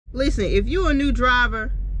Listen, if you're a new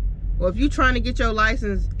driver or if you're trying to get your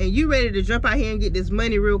license and you ready to jump out here and get this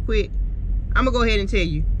money real quick, I'm gonna go ahead and tell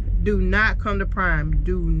you, do not come to Prime.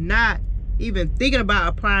 Do not even thinking about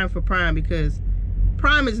applying for Prime, because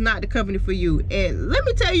Prime is not the company for you. And let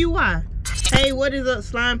me tell you why. Hey, what is up,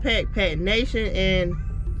 Slime Pack Nation? And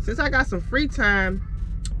since I got some free time,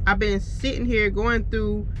 I've been sitting here going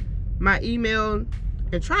through my email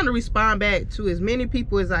and trying to respond back to as many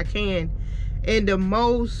people as I can. And the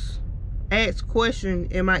most asked question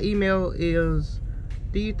in my email is,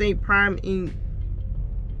 do you think Prime Inc.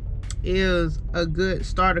 is a good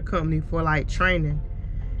starter company for like training?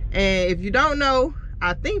 And if you don't know,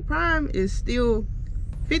 I think Prime is still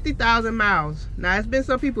 50,000 miles. Now, it's been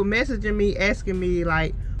some people messaging me asking me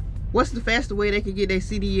like, what's the fastest way they can get their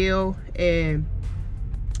CDL and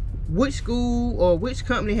which school or which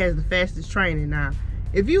company has the fastest training. Now,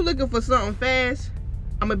 if you're looking for something fast,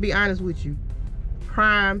 I'm gonna be honest with you,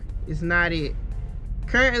 Prime is not it.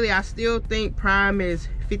 Currently, I still think Prime is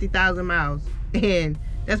 50,000 miles, and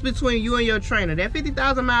that's between you and your trainer. That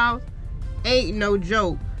 50,000 miles ain't no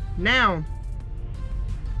joke. Now,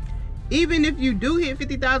 even if you do hit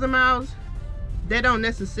 50,000 miles, that don't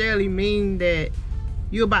necessarily mean that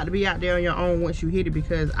you're about to be out there on your own once you hit it,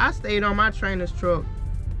 because I stayed on my trainer's truck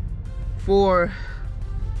for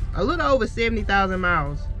a little over 70,000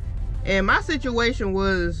 miles, and my situation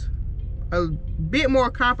was a bit more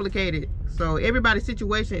complicated, so everybody's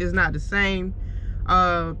situation is not the same.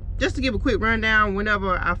 Just to give a quick rundown,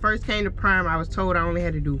 whenever I first came to Prime, I was told I only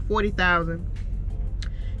had to do 40,000.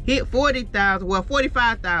 Hit 40,000, well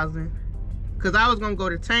 45,000, because I was gonna go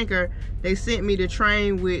to tanker. They sent me to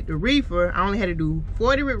train with the reefer. I only had to do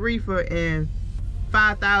 40 with reefer and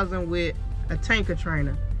 5,000 with a tanker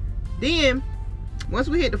trainer. Then once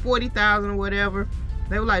we hit the 40,000 or whatever,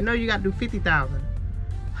 they were like, no, you gotta do 50,000.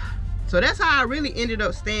 So that's how I really ended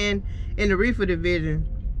up staying in the reefer division.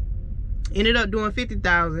 Ended up doing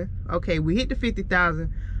 50,000. Okay, we hit the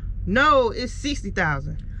 50,000. No, it's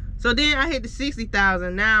 60,000. So then I hit the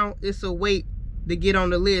 60,000. Now it's a wait to get on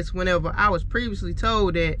the list, whenever I was previously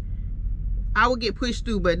told that I would get pushed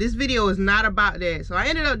through. But this video is not about that. So I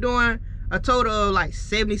ended up doing a total of like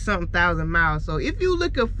 70-something thousand miles. So if you're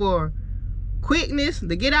looking for quickness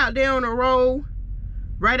to get out there on the road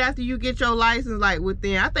right after you get your license, like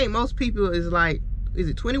within, I think most people is like, is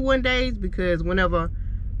it 21 days? Because whenever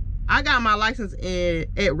I got my license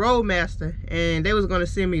at Roadmaster, and they was going to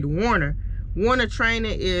send me to Warner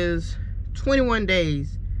training is 21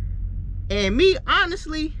 days. And me,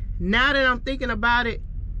 honestly, now that I'm thinking about it,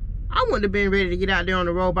 I wouldn't have been ready to get out there on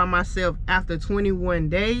the road by myself after 21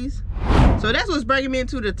 days. So that's what's bringing me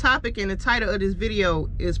into the topic, and the title of this video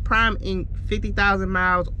is Prime Inc. 50,000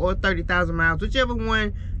 miles or 30,000 miles, whichever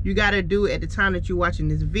one you got to do at the time that you're watching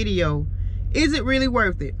this video. Is it really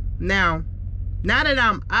worth it? Now that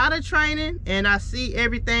I'm out of training and I see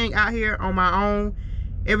everything out here on my own,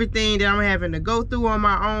 everything that I'm having to go through on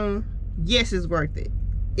my own, yes, it's worth it.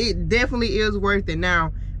 It definitely is worth it.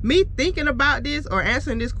 Now, me thinking about this or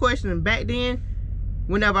answering this question back then,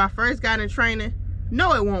 whenever I first got in training,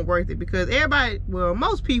 no, it won't worth it, because everybody, well,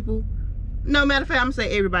 most people, no matter of fact, I'm gonna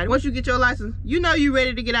say everybody, once you get your license, you know you're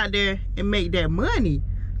ready to get out there and make that money.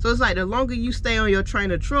 So it's like the longer you stay on your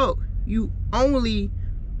trainer truck, you only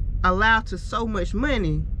allowed to so much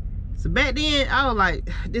money. So back then I was like,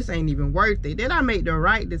 this ain't even worth it. Did I make the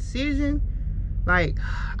right decision? Like,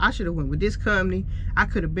 I should have went with this company. I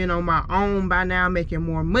could have been on my own by now making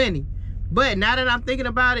more money. But now that I'm thinking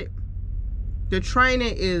about it, the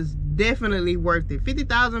training is definitely worth it.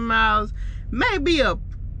 50,000 miles may be a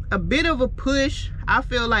bit of a push. I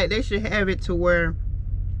feel like they should have it to where,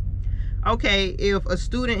 okay, if a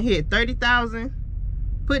student hit 30,000,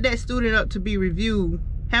 put that student up to be reviewed.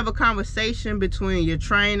 Have a conversation between your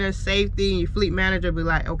trainer, safety, and your fleet manager. Be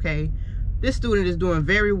like, okay, this student is doing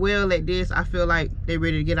very well at this. I feel like they're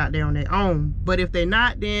ready to get out there on their own. But if they're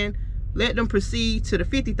not, then let them proceed to the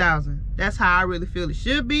 50,000. That's how I really feel it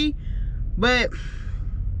should be. But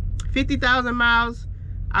 50,000 miles,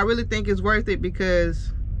 I really think it's worth it,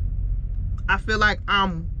 because I feel like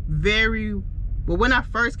I'm very, well, when I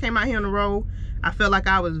first came out here on the road, I felt like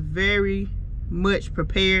I was very much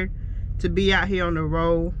prepared to be out here on the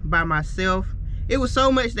road by myself. It was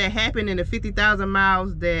so much that happened in the 50,000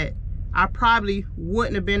 miles that I probably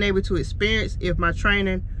wouldn't have been able to experience if my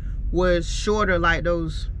training was shorter, like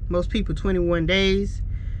those most people 21 days.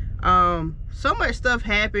 So much stuff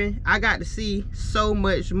happened. I got to see so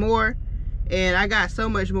much more, and I got so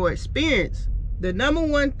much more experience. The number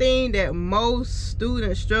one thing that most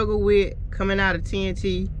students struggle with coming out of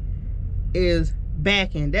TNT is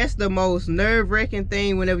backing. That's the most nerve-wracking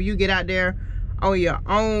thing whenever you get out there on your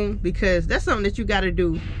own, because that's something that you got to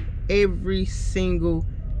do every single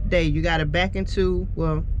day. You got to back into,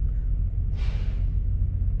 well,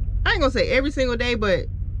 I ain't gonna say every single day, but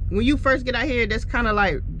when you first get out here, that's kind of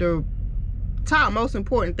like the top most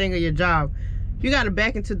important thing of your job. You got to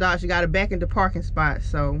back into docks, you got to back into parking spots.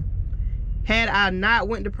 So had I not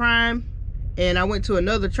went to Prime and I went to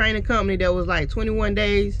another training company that was like 21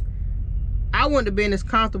 days, I wouldn't have been as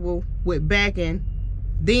comfortable with backing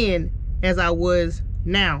then as I was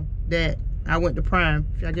now that I went to Prime.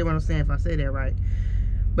 If y'all get what I'm saying, if I say that right.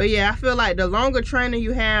 But yeah, I feel like the longer training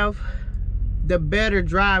you have, the better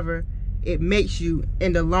driver it makes you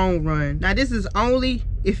in the long run. Now this is only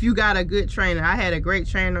if you got a good trainer. I had a great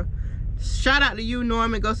trainer. Shout out to you,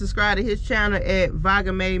 Norman. Go subscribe to his channel at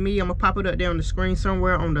Vaga Made Me. I'm gonna pop it up there on the screen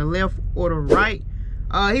somewhere on the left or the right.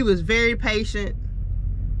 He was very patient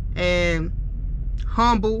and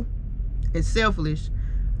humble and selfless.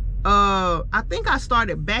 I think I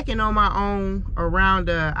started backing on my own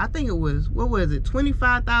around I think it was, what was it,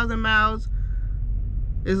 25,000 miles.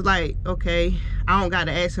 It's like, okay, I don't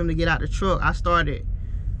gotta ask him to get out the truck. I started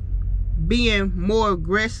being more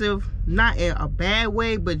aggressive, not in a bad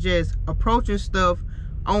way, but just approaching stuff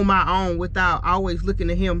on my own without always looking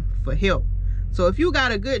to him for help. So if you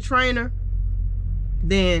got a good trainer,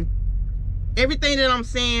 then everything that I'm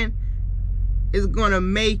saying is gonna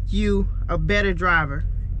make you a better driver.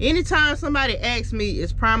 Anytime somebody asks me,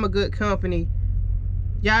 is Prime a good company?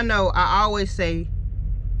 Y'all know I always say,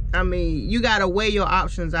 I mean, you gotta weigh your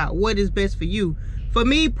options out. What is best for you? For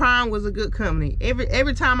me, Prime was a good company.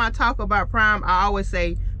 Every time I talk about Prime, I always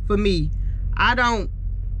say, for me, I don't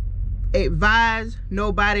advise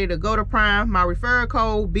nobody to go to Prime. My referral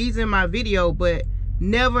code be's in my video, but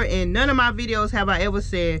never in none of my videos have I ever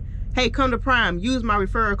said, hey, come to Prime, use my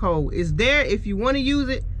referral code. It's there if you want to use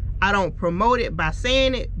it. I don't promote it by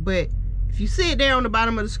saying it, but if you see it there on the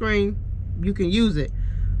bottom of the screen, you can use it.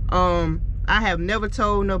 I have never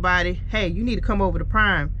told nobody, hey, you need to come over to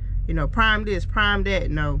Prime. You know, Prime this, Prime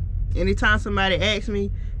that. No. Anytime somebody asks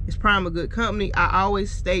me, is Prime a good company, I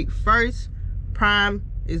always state first, Prime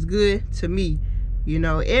is good to me. You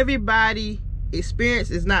know, everybody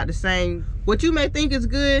experience is not the same. What you may think is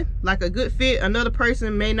good, like a good fit, another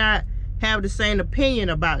person may not have the same opinion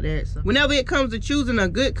about that. So whenever it comes to choosing a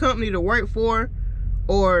good company to work for,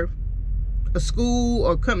 or a school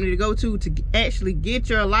or company to go to actually get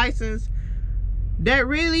your license, that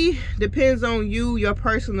really depends on you, your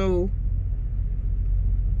personal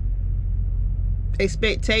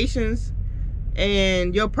expectations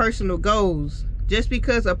and your personal goals. Just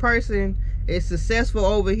because a person is successful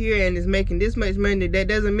over here and is making this much money, that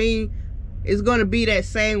doesn't mean it's going to be that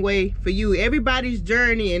same way for you. Everybody's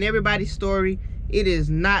journey and everybody's story, it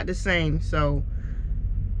is not the same. So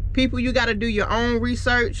people, you got to do your own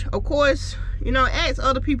research. Of course, you know, ask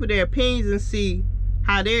other people their opinions and see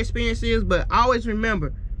how their experience is, but always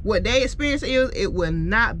remember, what their experience is, it will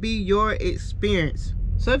not be your experience.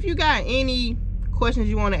 So if you got any questions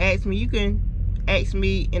you want to ask me, you can ask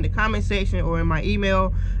me in the comment section or in my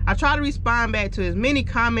email. I try to respond back to as many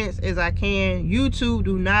comments as I can. YouTube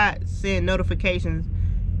do not send notifications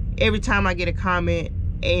every time I get a comment,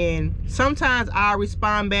 and sometimes I'll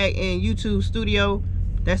respond back in YouTube Studio.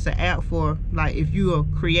 That's the app for, like, if you're a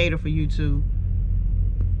creator for YouTube.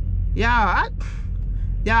 Y'all,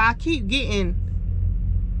 I keep getting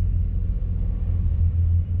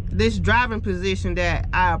this driving position that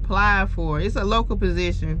I applied for. It's a local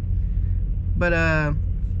position, but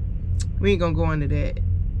we ain't gonna go into that.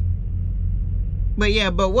 But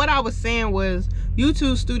yeah, but what I was saying was,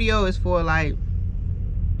 YouTube Studio is for like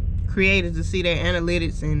creators to see their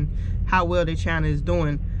analytics and how well their channel is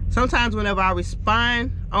doing. Sometimes whenever I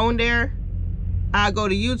respond on there, I go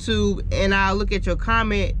to YouTube and I'll look at your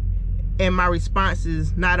comment and my response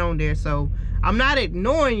is not on there. So I'm not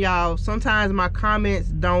ignoring y'all. Sometimes my comments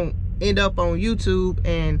don't end up on YouTube,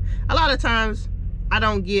 and a lot of times I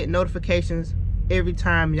don't get notifications every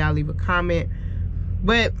time y'all leave a comment.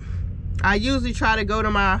 But I usually try to go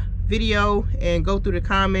to my video and go through the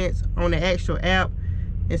comments on the actual app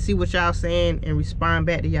and see what y'all saying and respond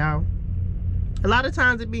back to y'all. A lot of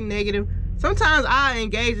times it be negative. Sometimes I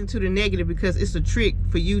engage into the negative because it's a trick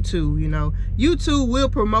for YouTube, you know. YouTube will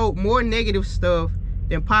promote more negative stuff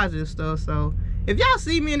than positive stuff. So if y'all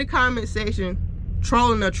see me in the comment section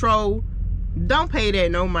trolling a troll, don't pay that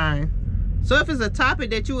no mind. So if it's a topic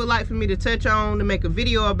that you would like for me to touch on, to make a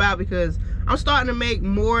video about, because I'm starting to make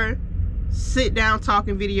more sit down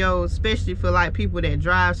talking videos, especially for like people that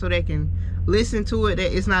drive, so they can listen to it,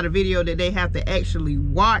 that it's not a video that they have to actually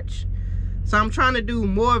watch. So I'm trying to do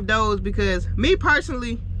more of those, because me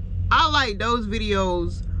personally, I like those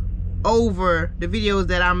videos over the videos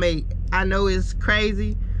that I make. I know it's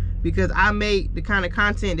crazy because I make the kind of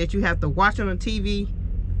content that you have to watch on the TV.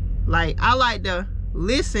 Like, I like to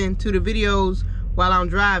listen to the videos while I'm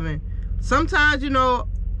driving. Sometimes, you know,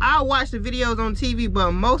 I'll watch the videos on TV,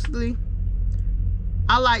 but mostly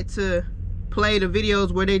I like to play the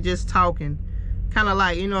videos where they just talking, kind of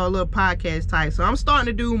like, you know, a little podcast type. So I'm starting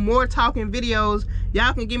to do more talking videos.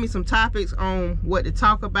 Y'all can give me some topics on what to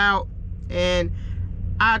talk about, and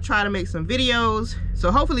I'll try to make some videos.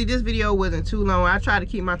 So hopefully this video wasn't too long. I try to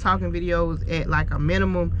keep my talking videos at like a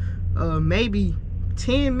minimum of maybe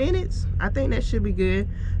 10 minutes. I think that should be good.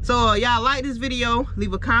 So y'all like this video,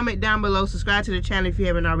 leave a comment down below, subscribe to the channel if you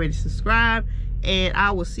haven't already subscribed, and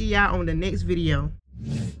I will see y'all on the next video.